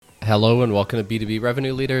Hello and welcome to B2B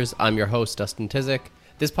Revenue Leaders. I'm your host, Dustin Tizik.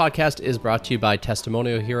 This podcast is brought to you by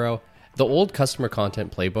Testimonial Hero. The old customer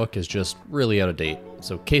content playbook is just really out of date,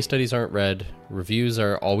 so case studies aren't read, reviews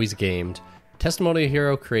are always gamed. Testimonial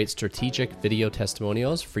Hero creates strategic video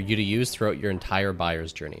testimonials for you to use throughout your entire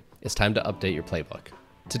buyer's journey. It's time to update your playbook.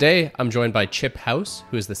 Today, I'm joined by Chip House,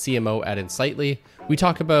 who is the CMO at Insightly. We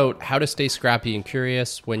talk about how to stay scrappy and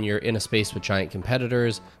curious when you're in a space with giant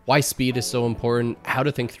competitors, why speed is so important, how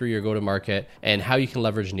to think through your go-to-market, and how you can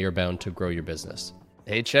leverage Nearbound to grow your business.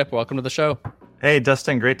 Hey, Chip, welcome to the show. Hey,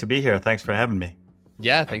 Dustin, great to be here. Thanks for having me.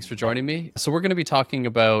 Yeah, thanks for joining me. So we're going to be talking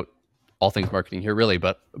about all things marketing here, really,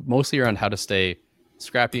 but mostly around how to stay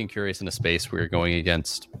scrappy and curious in a space where you're going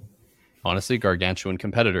against, honestly, gargantuan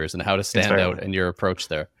competitors and how to stand out in your approach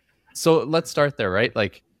there. So let's start there, right?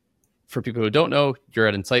 Like, for people who don't know, you're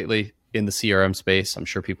at Insightly in the CRM space. I'm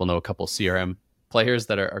sure people know a couple CRM players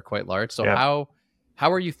that are quite large. So how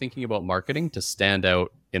are you thinking about marketing to stand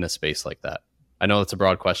out in a space like that? I know that's a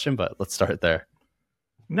broad question, but let's start there.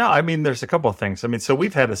 No, I mean, there's a couple of things. I mean, so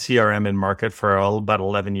we've had a CRM in market for about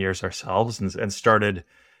 11 years ourselves and started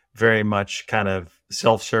very much kind of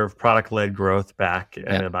self-serve product-led growth back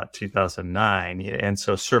in about 2009. And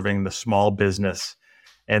so serving the small business.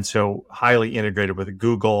 And so highly integrated with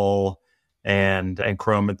Google and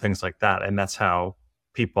Chrome and things like that. And that's how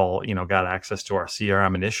people, got access to our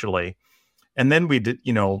CRM initially. And then we did,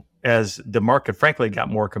 as the market frankly got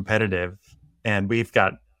more competitive, and we've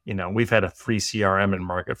had a free CRM in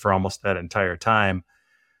market for almost that entire time.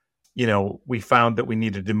 We found that we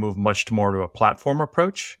needed to move much more to a platform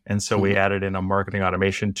approach. And so we added in a marketing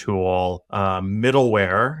automation tool,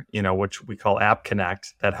 middleware, which we call App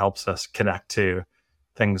Connect, that helps us connect to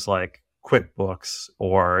things like QuickBooks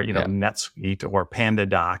or, NetSuite or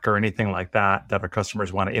PandaDoc or anything like that our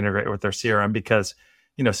customers want to integrate with their CRM because,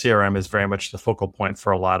 CRM is very much the focal point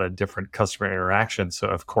for a lot of different customer interactions. So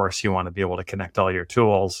of course you want to be able to connect all your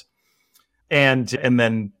tools. And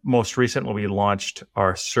then most recently we launched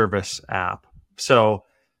our service app. So,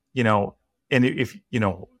 and if,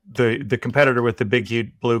 the competitor with the big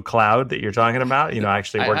huge blue cloud that you're talking about, I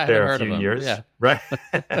actually worked there a few years, right?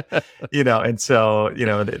 And so,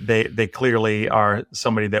 they clearly are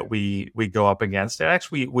somebody that we go up against. And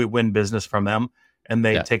actually, we win business from them, and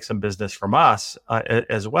they take some business from us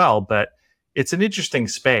as well. But it's an interesting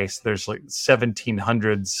space. There's like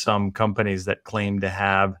 1,700 some companies that claim to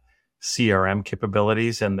have CRM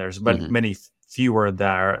capabilities, and there's many fewer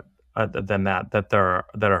there than that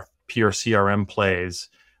are pure CRM plays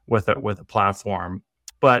with a platform.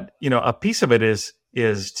 But a piece of it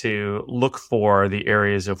is to look for the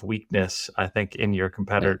areas of weakness, I think, in your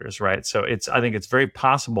competitors, right? So I think it's very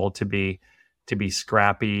possible to be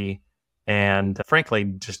scrappy and frankly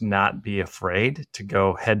just not be afraid to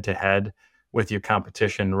go head to head with your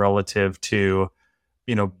competition relative to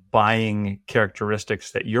buying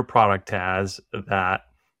characteristics that your product has that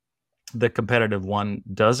the competitive one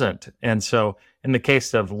doesn't. And so in the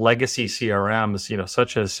case of legacy CRMs,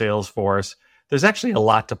 such as Salesforce, there's actually a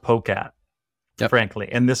lot to poke at, frankly.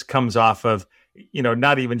 And this comes off of,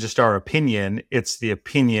 not even just our opinion, it's the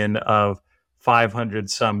opinion of 500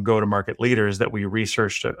 some go-to-market leaders that we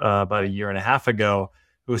researched about a year and a half ago,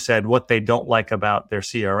 who said what they don't like about their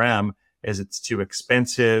CRM is it's too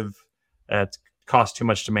expensive, it costs too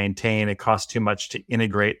much to maintain, it costs too much to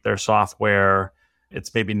integrate their software.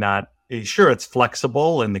 It's maybe not, sure, it's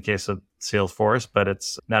flexible in the case of Salesforce, but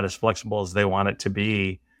it's not as flexible as they want it to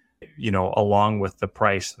be, along with the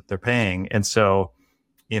price that they're paying. And so,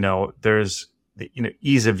 there's the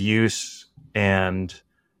ease of use and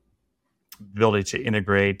ability to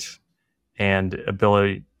integrate and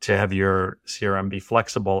ability to have your CRM be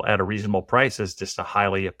flexible at a reasonable price is just a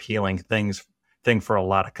highly appealing thing for a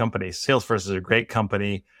lot of companies. Salesforce is a great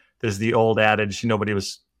company. There's the old adage, nobody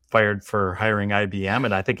was fired for hiring IBM.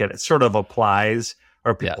 And I think it sort of applies,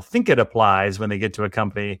 or people think it applies when they get to a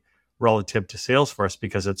company relative to Salesforce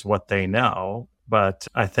because it's what they know. But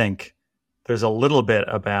I think there's a little bit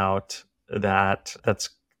about that's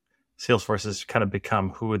Salesforce has kind of become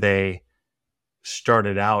who they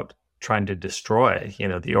started out trying to destroy,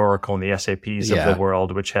 the Oracle and the SAPs of the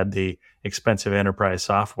world, which had the expensive enterprise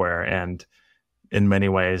software. And in many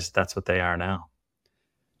ways, that's what they are now.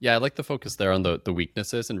 Yeah, I like the focus there on the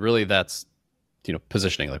weaknesses, and really that's,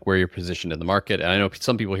 positioning, like where you're positioned in the market. And I know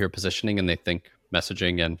some people hear positioning and they think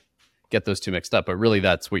messaging and get those two mixed up, but really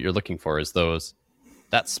that's what you're looking for is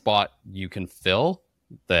that spot you can fill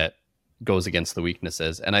that goes against the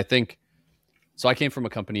weaknesses. And I think, so I came from a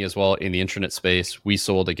company as well in the intranet space. We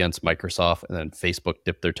sold against Microsoft, and then Facebook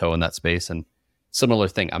dipped their toe in that space. And similar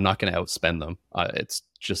thing, I'm not going to outspend them. It's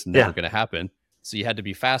just never going to happen. So you had to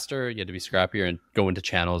be faster, you had to be scrappier, and go into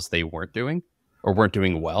channels they weren't doing or weren't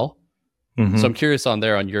doing well. So I'm curious on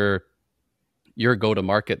your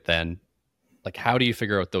go-to-market then, like how do you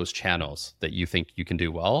figure out those channels that you think you can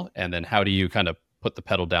do well? And then how do you kind of put the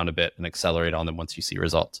pedal down a bit and accelerate on them once you see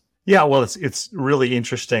results? Yeah, well, it's really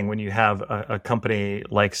interesting when you have a company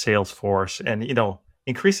like Salesforce and,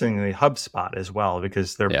 increasingly HubSpot as well,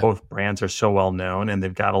 because they're both brands are so well known and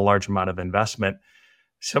they've got a large amount of investment.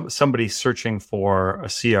 Somebody searching for a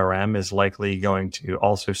CRM is likely going to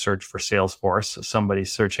also search for Salesforce. Somebody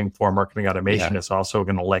searching for marketing automation is also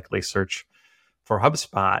going to likely search for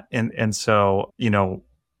HubSpot. And so,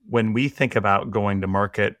 when we think about going to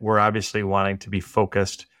market, we're obviously wanting to be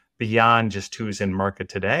focused beyond just who's in market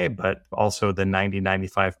today, but also the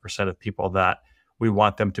 95% of people that we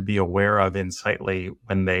want them to be aware of Insightly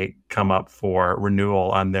when they come up for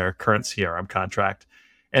renewal on their current CRM contract.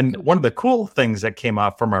 And one of the cool things that came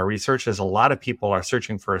out from our research is a lot of people are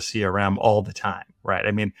searching for a CRM all the time, right?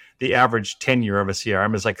 I mean, the average tenure of a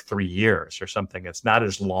CRM is like 3 years or something. It's not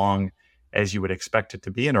as long as you would expect it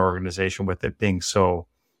to be in an organization with it being so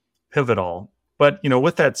pivotal. But,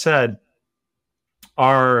 with that said,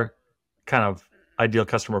 our kind of ideal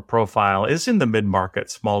customer profile is in the mid-market,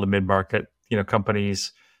 small to mid-market,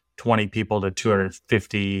 companies, 20 people to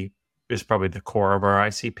 250 is probably the core of our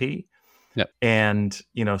ICP. Yep. And,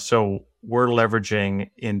 so we're leveraging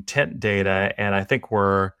intent data, and I think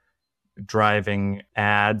we're driving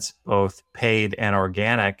ads, both paid and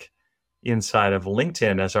organic, inside of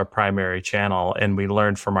LinkedIn as our primary channel. And we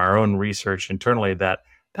learned from our own research internally that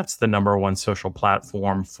that's the number one social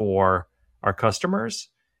platform for our customers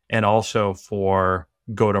and also for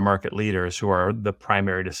go-to-market leaders who are the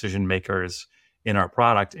primary decision makers in our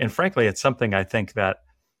product. And frankly, it's something I think that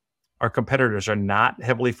our competitors are not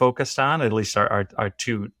heavily focused on. At least our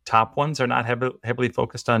two top ones are not heavily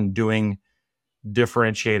focused on doing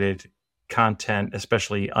differentiated content,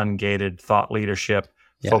 especially ungated thought leadership,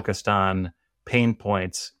 focused on pain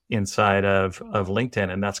points inside of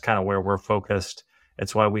LinkedIn. And that's kind of where we're focused.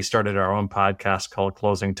 It's why we started our own podcast called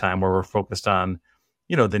Closing Time, where we're focused on,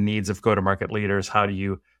 the needs of go-to-market leaders. How do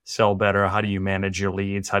you sell better? How do you manage your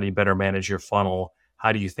leads? How do you better manage your funnel?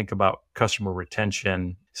 How do you think about customer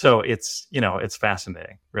retention? So it's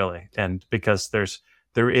fascinating, really. And because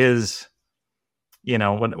there is,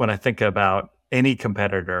 when I think about any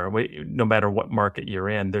competitor, no matter what market you're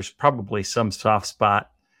in, there's probably some soft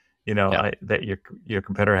spot, that your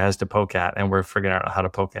competitor has to poke at, and we're figuring out how to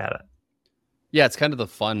poke at it. Yeah, it's kind of the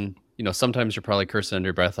fun, sometimes you're probably cursing under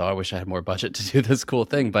your breath, oh, I wish I had more budget to do this cool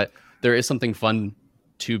thing, but there is something fun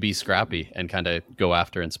to be scrappy and kind of go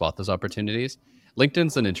after and spot those opportunities.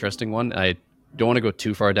 LinkedIn's an interesting one. I don't want to go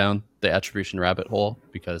too far down the attribution rabbit hole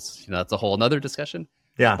because that's a whole another discussion.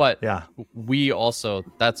 Yeah. But we also,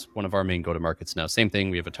 that's one of our main go-to-markets now. Same thing.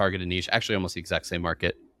 We have a targeted niche, actually almost the exact same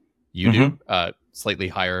market you do, slightly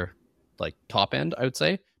higher, like top end, I would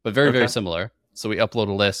say, but very, very similar. So we upload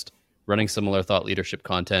a list running similar thought leadership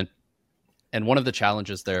content. And one of the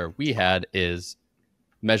challenges there we had is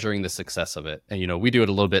measuring the success of it. And, we do it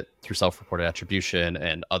a little bit through self-reported attribution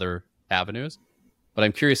and other avenues. But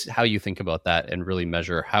I'm curious how you think about that and really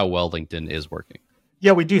measure how well LinkedIn is working.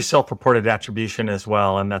 Yeah, we do self-reported attribution as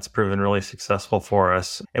well, and that's proven really successful for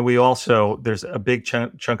us. And we also, there's a big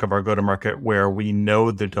chunk of our go-to-market where we know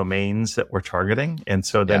the domains that we're targeting. And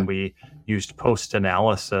so then we used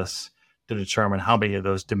post-analysis to determine how many of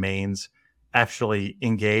those domains actually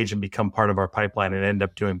engage and become part of our pipeline and end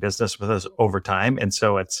up doing business with us over time. And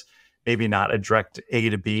so it's maybe not a direct A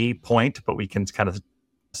to B point, but we can kind of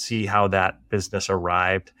see how that business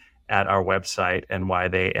arrived at our website and why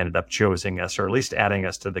they ended up choosing us, or at least adding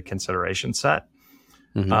us to the consideration set.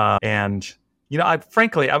 And,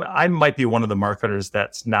 I might be one of the marketers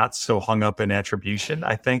that's not so hung up in attribution,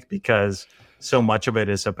 I think, because so much of it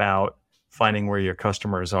is about finding where your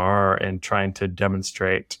customers are and trying to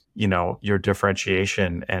demonstrate, your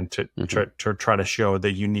differentiation and to try to show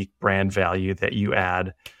the unique brand value that you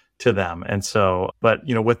add to them. And so, but,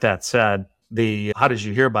 with that said, the how did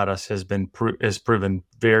you hear about us has proven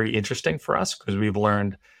very interesting for us because we've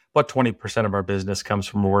learned about 20% of our business comes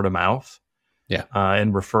from word of mouth,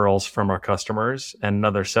 and referrals from our customers, and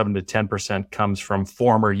another 7 to 10% comes from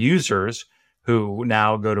former users who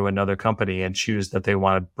now go to another company and choose that they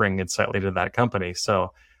want to bring Insightly to that company.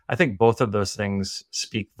 So I think both of those things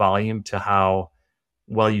speak volume to how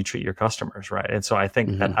well you treat your customers, right? And so I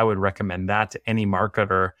think that I would recommend that to any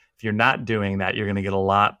marketer. If you're not doing that, you're going to get a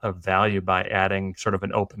lot of value by adding sort of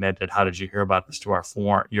an open-ended, how did you hear about this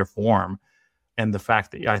to your form? And the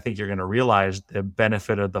fact that I think you're going to realize the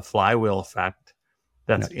benefit of the flywheel effect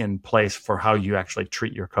that's in place for how you actually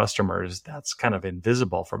treat your customers, that's kind of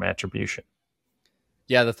invisible from attribution.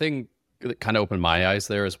 Yeah, the thing that kind of opened my eyes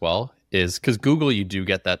there as well is because Google, you do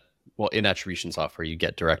get that, well, in attribution software, you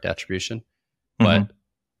get direct attribution. But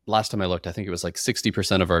last time I looked, I think it was like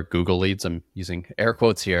 60% of our Google leads, I'm using air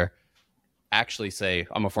quotes here, actually say,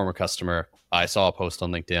 I'm a former customer. I saw a post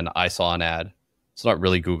on LinkedIn. I saw an ad. It's not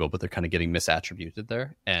really Google, but they're kind of getting misattributed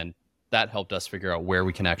there. And that helped us figure out where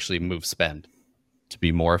we can actually move spend to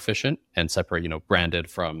be more efficient and separate, branded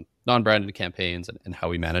from non-branded campaigns and how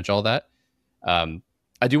we manage all that.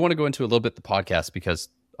 I do want to go into a little bit the podcast because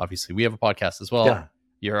obviously we have a podcast as well. Yeah.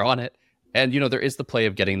 You're on it. And, there is the play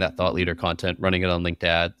of getting that thought leader content, running it on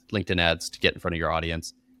LinkedIn ads to get in front of your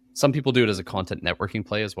audience. Some people do it as a content networking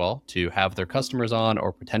play as well to have their customers on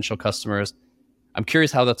or potential customers. I'm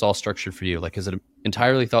curious how that's all structured for you. Like, is it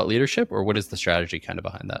entirely thought leadership or what is the strategy kind of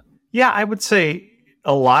behind that? Yeah, I would say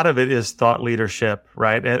a lot of it is thought leadership,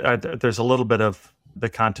 right? There's a little bit of the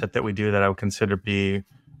content that we do that I would consider be a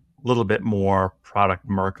little bit more product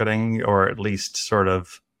marketing, or at least sort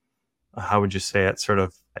of, how would you say it, sort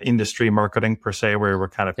of industry marketing per se, where we're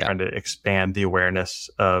kind of trying to expand the awareness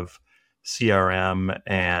of CRM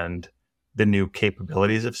and the new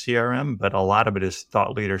capabilities of CRM. But a lot of it is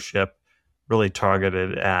thought leadership, really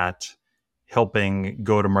targeted at helping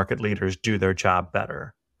go-to-market leaders do their job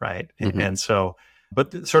better, right? And so,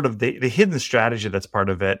 but sort of the hidden strategy that's part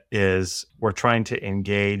of it is we're trying to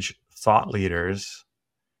engage thought leaders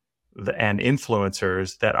and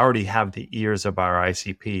influencers that already have the ears of our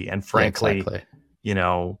ICP, and frankly,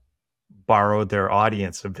 borrow their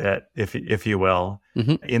audience a bit, if you will,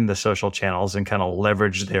 in the social channels, and kind of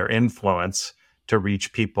leverage their influence to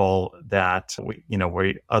reach people that we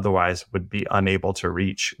otherwise would be unable to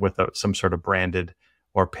reach with some sort of branded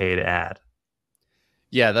or paid ad.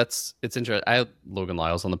 Yeah, it's interesting. I had Logan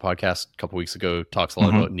Lyles on the podcast a couple weeks ago, talks a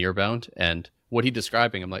lot about Nearbound, and what he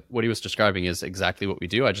was describing is exactly what we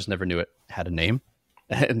do. I just never knew it had a name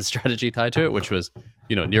and strategy tied to it, which was,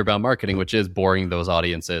 Nearbound marketing, which is boring those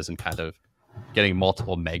audiences and kind of getting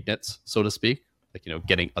multiple magnets, so to speak, like,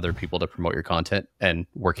 getting other people to promote your content and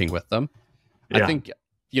working with them. Yeah. I think,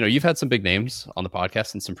 you've had some big names on the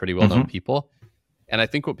podcast and some pretty well-known people. And I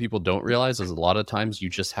think what people don't realize is a lot of times you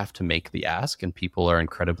just have to make the ask and people are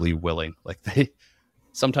incredibly willing. Like, they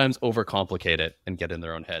sometimes overcomplicate it and get in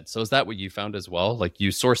their own head. So is that what you found as well? Like,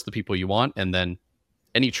 you source the people you want and then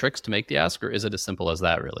any tricks to make the ask, or is it as simple as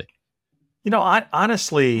that really?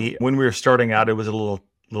 Honestly, when we were starting out, it was a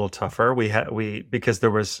little tougher. Because there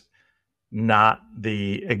was not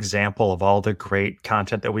the example of all the great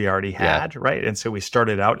content that we already had, right? And so we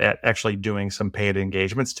started out at actually doing some paid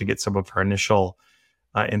engagements to get some of our initial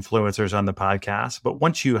influencers on the podcast. But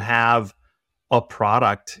once you have a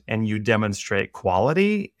product and you demonstrate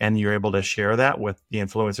quality and you're able to share that with the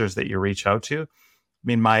influencers that you reach out to, I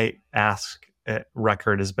mean, my ask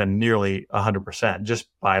record has been nearly 100% just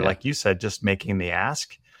by, like you said, just making the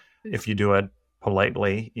ask. If you do it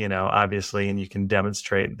politely, obviously, and you can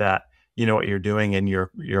demonstrate that you know what you're doing and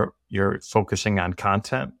you're focusing on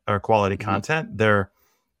content or quality content, they're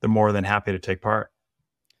more than happy to take part.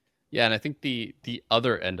 Yeah, and I think the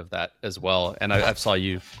other end of that as well, and I've saw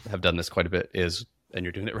you have done this quite a bit, and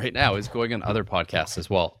you're doing it right now, is going on other podcasts as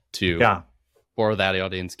well to borrow that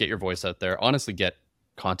audience, get your voice out there, honestly get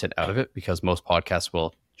content out of it, because most podcasts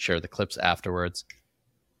will share the clips afterwards.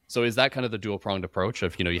 So is that kind of the dual-pronged approach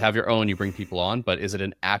of, you have your own, you bring people on, but is it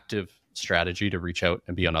an active strategy to reach out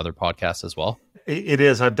and be on other podcasts as well? It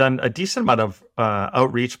is. I've done a decent amount of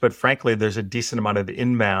outreach, but frankly, there's a decent amount of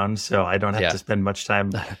inbound, so I don't have to spend much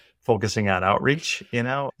time focusing on outreach.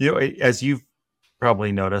 As you've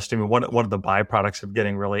probably noticed, I mean, one of the byproducts of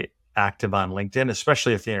getting really active on LinkedIn,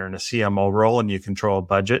 especially if you're in a CMO role and you control a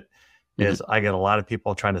budget, is I get a lot of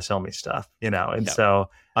people trying to sell me stuff, and so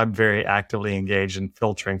I'm very actively engaged in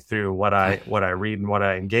filtering through what I read and what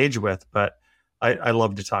I engage with. But I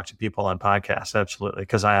love to talk to people on podcasts, absolutely,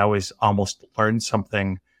 because I always almost learn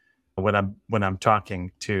something when I'm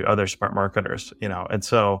talking to other smart marketers, And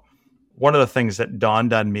so one of the things that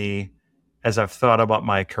dawned on me as I've thought about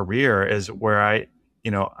my career is where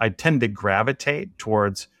I tend to gravitate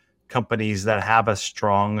towards companies that have a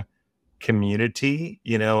strong community,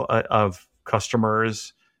 of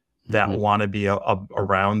customers that want to be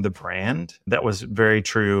around the brand. That was very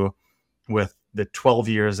true with the 12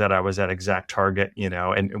 years that I was at ExactTarget,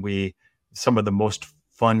 and some of the most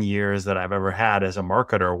fun years that I've ever had as a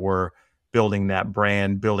marketer were building that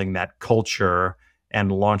brand, building that culture,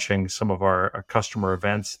 and launching some of our customer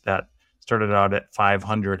events that started out at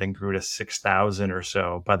 500 and grew to 6,000 or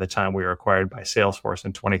so by the time we were acquired by Salesforce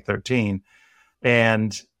in 2013.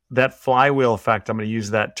 And that flywheel effect, I'm going to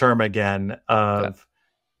use that term again, of,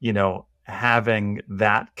 having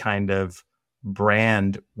that kind of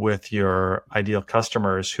brand with your ideal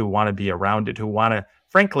customers who want to be around it, who want to,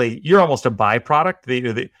 frankly, you're almost a byproduct.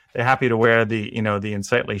 They're happy to wear the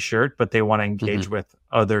Insightly shirt, but they want to engage with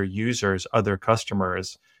other users, other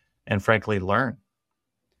customers, and frankly, learn.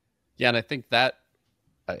 Yeah. And I think that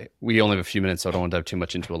we only have a few minutes, so I don't want to dive too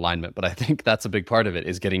much into alignment, but I think that's a big part of it,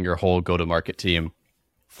 is getting your whole go-to-market team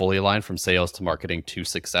fully aligned from sales to marketing to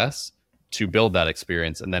success to build that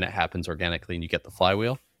experience. And then it happens organically and you get the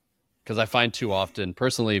flywheel. Because I find too often,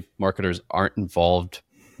 personally, marketers aren't involved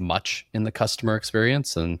much in the customer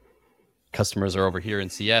experience, and customers are over here in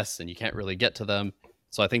CS and you can't really get to them.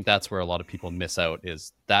 So I think that's where a lot of people miss out,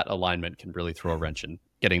 is that alignment can really throw a wrench in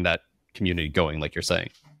getting that community going, like you're saying.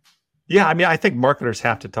 Yeah, I mean, I think marketers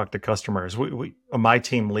have to talk to customers. My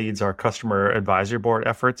team leads our customer advisory board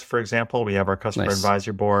efforts, for example. We have our customer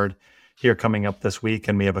advisory board here coming up this week,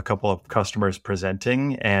 and we have a couple of customers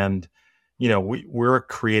presenting. And, we're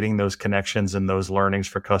creating those connections and those learnings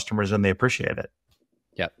for customers, and they appreciate it.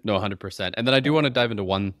 Yeah, no, 100%. And then I do want to dive into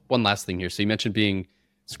one last thing here. So you mentioned being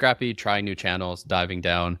scrappy, trying new channels, diving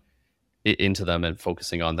down into them and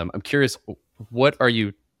focusing on them. I'm curious, what are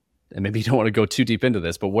you, and maybe you don't want to go too deep into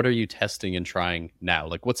this, but what are you testing and trying now?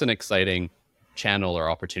 Like, what's an exciting channel or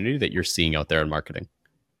opportunity that you're seeing out there in marketing?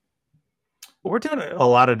 Well, we're doing a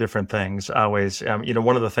lot of different things always.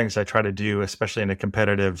 One of the things I try to do, especially in a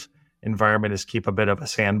competitive environment, is keep a bit of a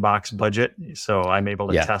sandbox budget. So I'm able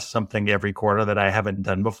to test something every quarter that I haven't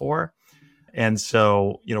done before. And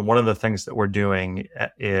so, one of the things that we're doing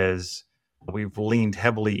is we've leaned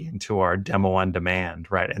heavily into our demo on demand,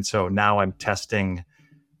 right? And so now I'm testing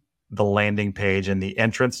the landing page and the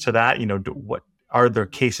entrance to that. What are there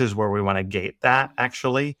cases where we want to gate that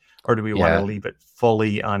actually, or do we want to leave it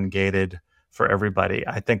fully ungated for everybody?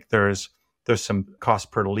 I think there's some cost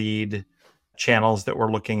per lead channels that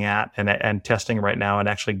we're looking at and testing right now, and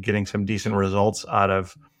actually getting some decent results out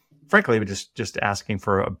of, frankly, just asking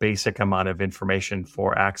for a basic amount of information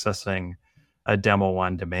for accessing a demo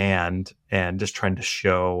on demand, and just trying to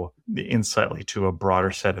show the Insightly to a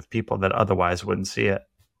broader set of people that otherwise wouldn't see it.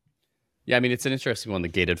 Yeah, I mean, it's an interesting one, the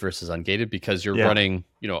gated versus ungated, because you're running,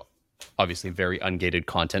 obviously very ungated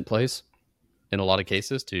content plays in a lot of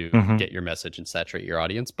cases to get your message and saturate your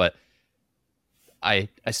audience. But I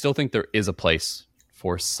still think there is a place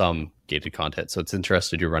for some gated content. So it's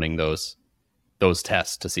interesting you're running those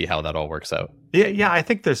tests to see how that all works out. Yeah, I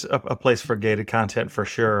think there's a place for gated content for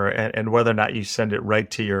sure. And whether or not you send it right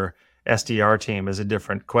to your SDR team is a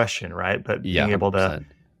different question, right? But being able to,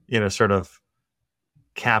 sort of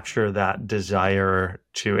capture that desire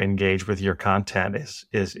to engage with your content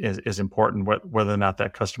is important, whether or not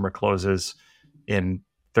that customer closes in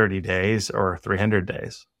 30 days or 300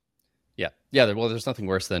 days. Yeah. Well, there's nothing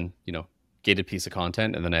worse than, gated piece of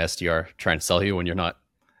content and then an SDR trying to sell you when you're not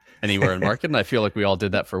anywhere in market. And I feel like we all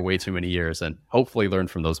did that for way too many years, and hopefully learn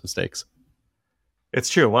from those mistakes. It's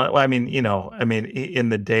true. Well, I mean, in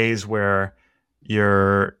the days where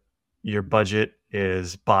your budget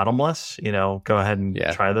is bottomless, go ahead and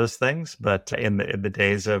try those things. But in the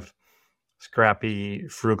days of scrappy,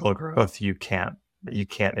 frugal growth, you can't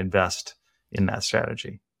invest in that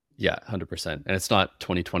strategy. Yeah, 100%. And it's not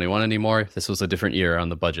 2021 anymore. This was a different year on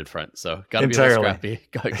the budget front. So got to be a little scrappy.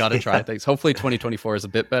 Got to try things. Hopefully 2024 is a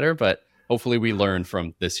bit better, but hopefully we learn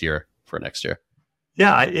from this year for next year.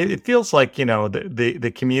 Yeah, it feels like,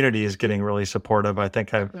 the community is getting really supportive. I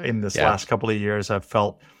think in this last couple of years, I've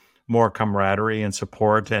felt more camaraderie and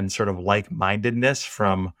support and sort of like-mindedness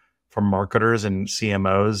from marketers and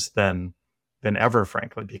CMOs than ever,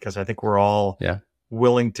 frankly, because I think we're all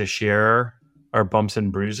willing to share our bumps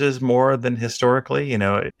and bruises more than historically,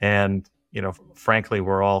 and, frankly,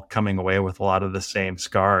 we're all coming away with a lot of the same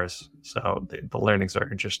scars. So the learnings are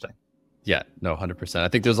interesting. Yeah, no, 100%. I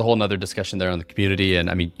think there's a whole nother discussion there on the community. And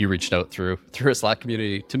I mean, you reached out through a Slack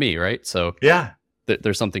community to me, right? So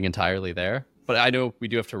there's something entirely there, but I know we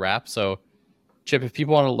do have to wrap. So Chip, if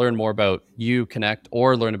people want to learn more about you, connect,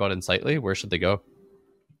 or learn about Insightly, where should they go?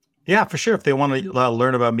 Yeah, for sure. If they want to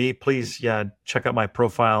learn about me, please, check out my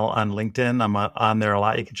profile on LinkedIn. I'm on there a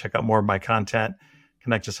lot. You can check out more of my content,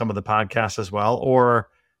 connect to some of the podcasts as well, or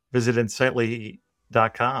visit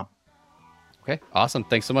insightly.com. Okay, awesome.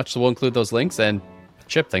 Thanks so much. So we'll include those links. And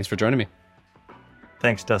Chip, thanks for joining me.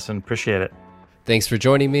 Thanks, Dustin. Appreciate it. Thanks for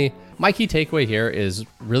joining me. My key takeaway here is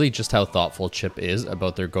really just how thoughtful Chip is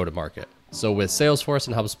about their go-to-market. So with Salesforce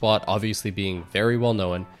and HubSpot obviously being very well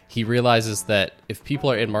known, he realizes that if people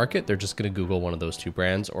are in market, they're just going to Google one of those two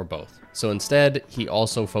brands or both. So instead, he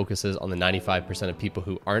also focuses on the 95% of people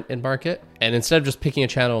who aren't in market. And instead of just picking a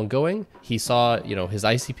channel and going, he saw, his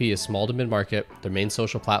ICP is small to mid-market. Their main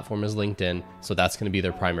social platform is LinkedIn. So that's going to be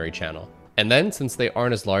their primary channel. And then, since they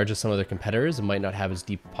aren't as large as some of their competitors and might not have as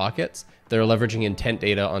deep pockets, they're leveraging intent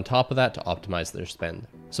data on top of that to optimize their spend.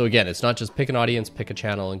 So again, it's not just pick an audience, pick a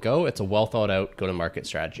channel and go. It's a well thought out go-to-market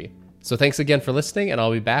strategy. So thanks again for listening, and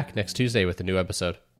I'll be back next Tuesday with a new episode.